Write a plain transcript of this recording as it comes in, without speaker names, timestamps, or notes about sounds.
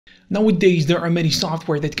Nowadays, there are many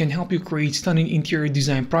software that can help you create stunning interior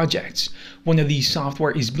design projects. One of these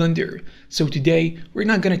software is Blender. So today, we're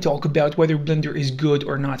not going to talk about whether Blender is good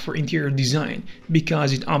or not for interior design,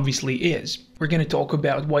 because it obviously is. We're going to talk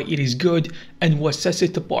about why it is good and what sets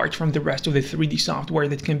it apart from the rest of the 3D software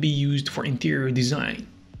that can be used for interior design.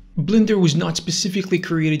 Blender was not specifically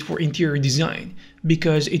created for interior design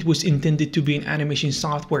because it was intended to be an animation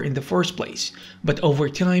software in the first place, but over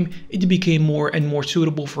time it became more and more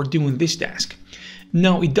suitable for doing this task.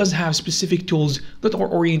 Now it does have specific tools that are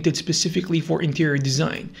oriented specifically for interior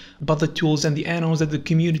design, but the tools and the add-ons that the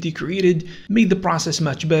community created made the process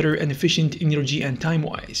much better and efficient energy and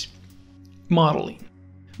time-wise. Modeling.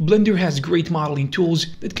 Blender has great modeling tools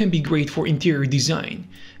that can be great for interior design.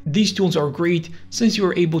 These tools are great since you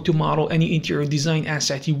are able to model any interior design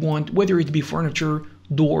asset you want, whether it be furniture,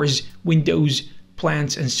 doors, windows,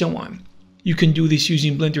 plants, and so on. You can do this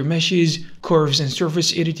using Blender meshes, curves, and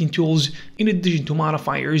surface editing tools, in addition to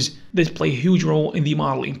modifiers that play a huge role in the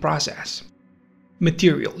modeling process.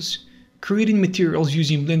 Materials. Creating materials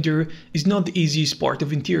using Blender is not the easiest part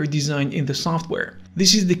of interior design in the software.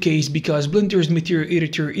 This is the case because Blender's material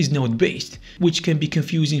editor is node-based, which can be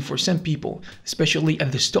confusing for some people, especially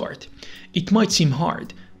at the start. It might seem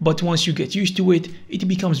hard, but once you get used to it, it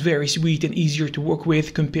becomes very sweet and easier to work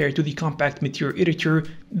with compared to the compact material editor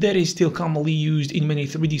that is still commonly used in many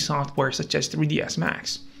 3D software such as 3ds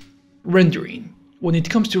Max. Rendering. When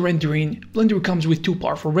it comes to rendering, Blender comes with two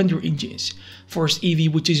powerful render engines. First,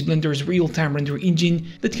 Eevee, which is Blender's real-time render engine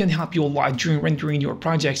that can help you a lot during rendering your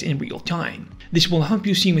projects in real time. This will help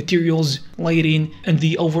you see materials, lighting, and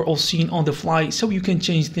the overall scene on the fly so you can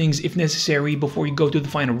change things if necessary before you go to the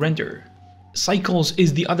final render. Cycles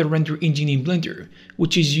is the other render engine in Blender,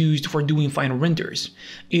 which is used for doing final renders.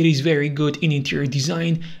 It is very good in interior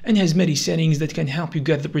design and has many settings that can help you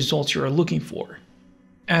get the results you are looking for.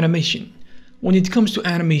 Animation. When it comes to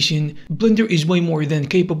animation, Blender is way more than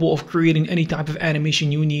capable of creating any type of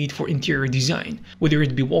animation you need for interior design, whether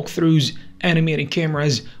it be walkthroughs, animating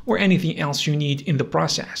cameras, or anything else you need in the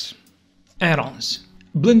process. Add-ons.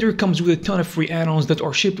 Blender comes with a ton of free add-ons that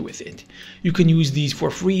are shipped with it. You can use these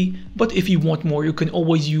for free, but if you want more, you can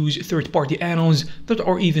always use third-party add-ons that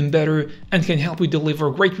are even better and can help you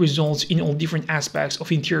deliver great results in all different aspects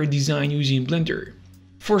of interior design using Blender.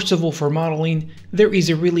 First of all, for modeling, there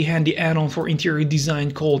is a really handy add-on for interior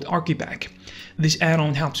design called Archipack. This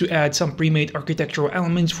add-on helps you add some pre-made architectural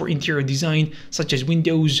elements for interior design such as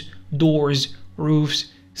windows, doors,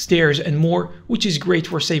 roofs, stairs, and more, which is great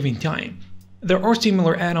for saving time. There are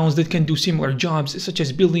similar add-ons that can do similar jobs such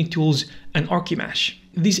as building tools and Archimesh.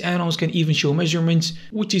 These add-ons can even show measurements,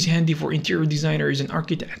 which is handy for interior designers and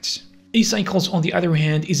architects. Cycles, on the other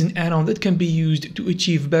hand, is an add-on that can be used to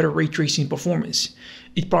achieve better ray tracing performance.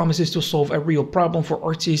 It promises to solve a real problem for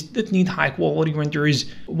artists that need high-quality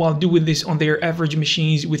renders while doing this on their average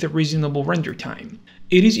machines with a reasonable render time.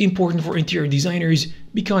 It is important for interior designers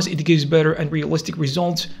because it gives better and realistic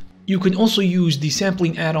results. You can also use the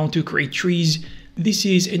sampling add-on to create trees. This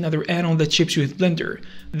is another add-on that ships with Blender.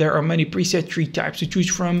 There are many preset tree types to choose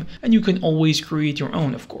from, and you can always create your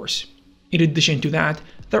own, of course. In addition to that,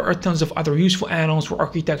 there are tons of other useful add-ons for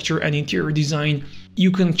architecture and interior design. You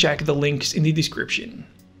can check the links in the description.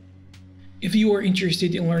 If you are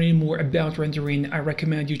interested in learning more about rendering, I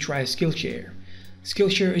recommend you try Skillshare.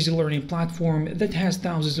 Skillshare is a learning platform that has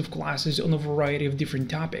thousands of classes on a variety of different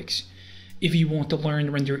topics. If you want to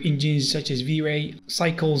learn render engines such as V-Ray,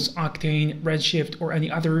 Cycles, Octane, Redshift, or any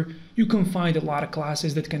other, you can find a lot of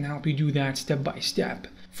classes that can help you do that step by step.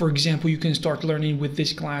 For example, you can start learning with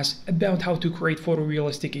this class about how to create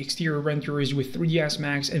photorealistic exterior renderers with 3ds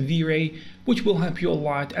Max and V-Ray, which will help you a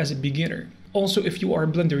lot as a beginner. Also, if you are a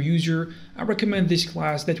Blender user, I recommend this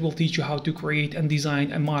class that will teach you how to create and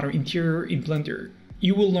design a modern interior in Blender.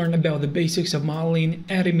 You will learn about the basics of modeling,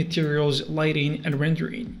 adding materials, lighting, and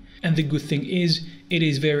rendering. And the good thing is, it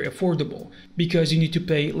is very affordable, because you need to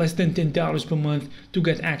pay less than $10 per month to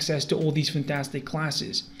get access to all these fantastic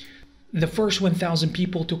classes. The first 1,000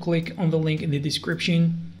 people to click on the link in the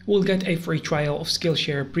description will get a free trial of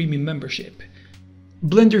Skillshare Premium membership.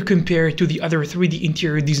 Blender compared to the other 3D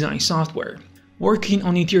interior design software. Working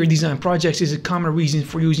on interior design projects is a common reason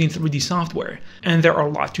for using 3D software, and there are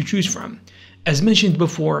a lot to choose from. As mentioned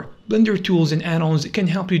before, Blender tools and add-ons can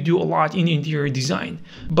help you do a lot in interior design,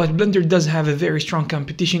 but Blender does have a very strong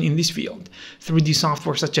competition in this field. 3D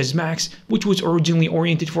software such as Max, which was originally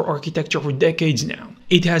oriented for architecture for decades now.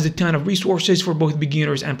 It has a ton of resources for both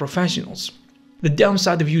beginners and professionals. The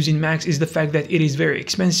downside of using Max is the fact that it is very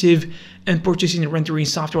expensive, and purchasing a rendering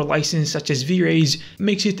software license such as V-Rays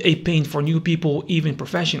makes it a pain for new people, even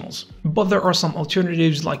professionals. But there are some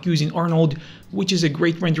alternatives like using Arnold, which is a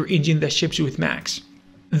great render engine that ships with Max.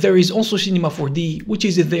 There is also Cinema 4D, which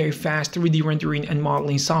is a very fast 3D rendering and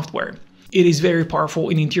modeling software. It is very powerful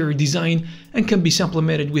in interior design and can be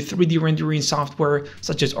supplemented with 3D rendering software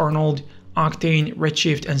such as Arnold, Octane,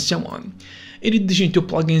 Redshift, and so on, in addition to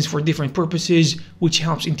plugins for different purposes, which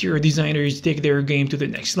helps interior designers take their game to the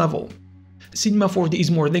next level. Cinema 4D is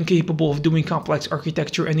more than capable of doing complex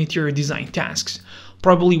architecture and interior design tasks.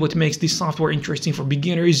 Probably what makes this software interesting for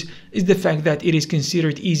beginners is the fact that it is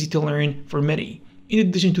considered easy to learn for many, in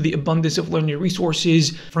addition to the abundance of learning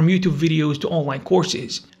resources from YouTube videos to online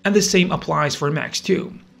courses, and the same applies for Max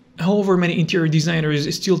too. However, many interior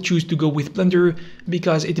designers still choose to go with Blender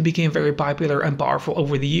because it became very popular and powerful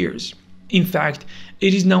over the years. In fact,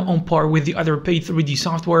 it is now on par with the other paid 3D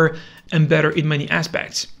software and better in many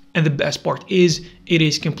aspects. And the best part is, it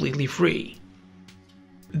is completely free.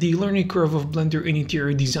 The learning curve of Blender in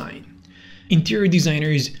interior design. Interior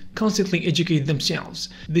designers constantly educate themselves.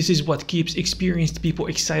 This is what keeps experienced people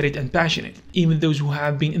excited and passionate. Even those who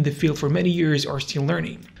have been in the field for many years are still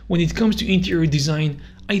learning. When it comes to interior design,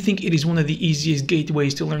 I think it is one of the easiest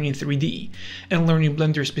gateways to learning 3D, and learning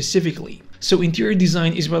Blender specifically. So interior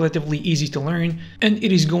design is relatively easy to learn, and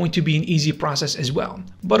it is going to be an easy process as well.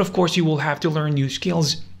 But of course you will have to learn new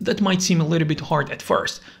skills that might seem a little bit hard at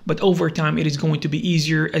first, but over time it is going to be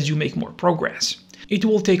easier as you make more progress. It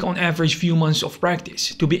will take on average few months of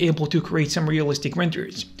practice to be able to create some realistic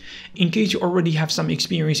renders. In case you already have some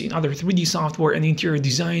experience in other 3D software and interior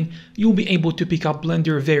design, you'll be able to pick up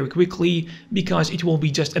Blender very quickly because it will be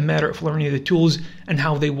just a matter of learning the tools and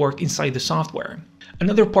how they work inside the software.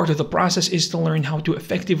 Another part of the process is to learn how to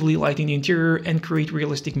effectively light an interior and create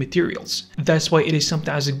realistic materials. That's why it is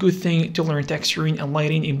sometimes a good thing to learn texturing and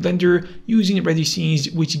lighting in Blender using ready scenes,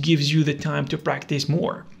 which gives you the time to practice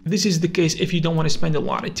more. This is the case if you don't want to spend a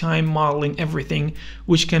lot of time modeling everything,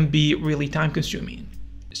 which can be really time consuming.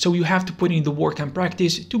 So you have to put in the work and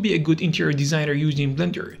practice to be a good interior designer using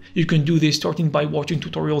Blender. You can do this starting by watching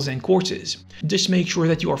tutorials and courses. Just make sure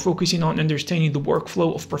that you are focusing on understanding the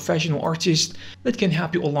workflow of professional artists that can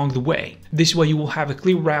help you along the way. This way you will have a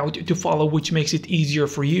clear route to follow, which makes it easier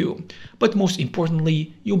for you. But most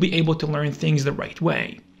importantly, you'll be able to learn things the right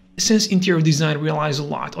way. Since interior design relies a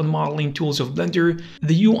lot on modeling tools of Blender,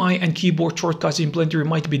 the UI and keyboard shortcuts in Blender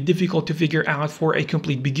might be difficult to figure out for a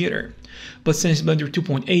complete beginner. But since Blender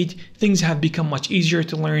 2.8, things have become much easier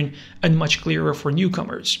to learn and much clearer for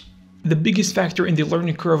newcomers. The biggest factor in the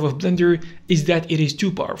learning curve of Blender is that it is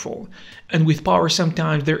too powerful, and with power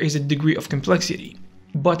sometimes there is a degree of complexity.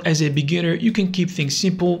 But as a beginner, you can keep things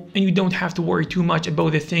simple and you don't have to worry too much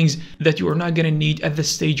about the things that you are not going to need at the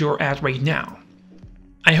stage you're at right now.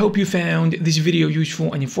 I hope you found this video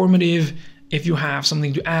useful and informative. If you have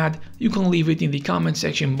something to add, you can leave it in the comment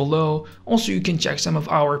section below. Also, you can check some of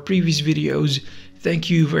our previous videos.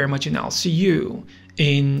 Thank you very much, and I'll see you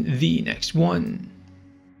in the next one.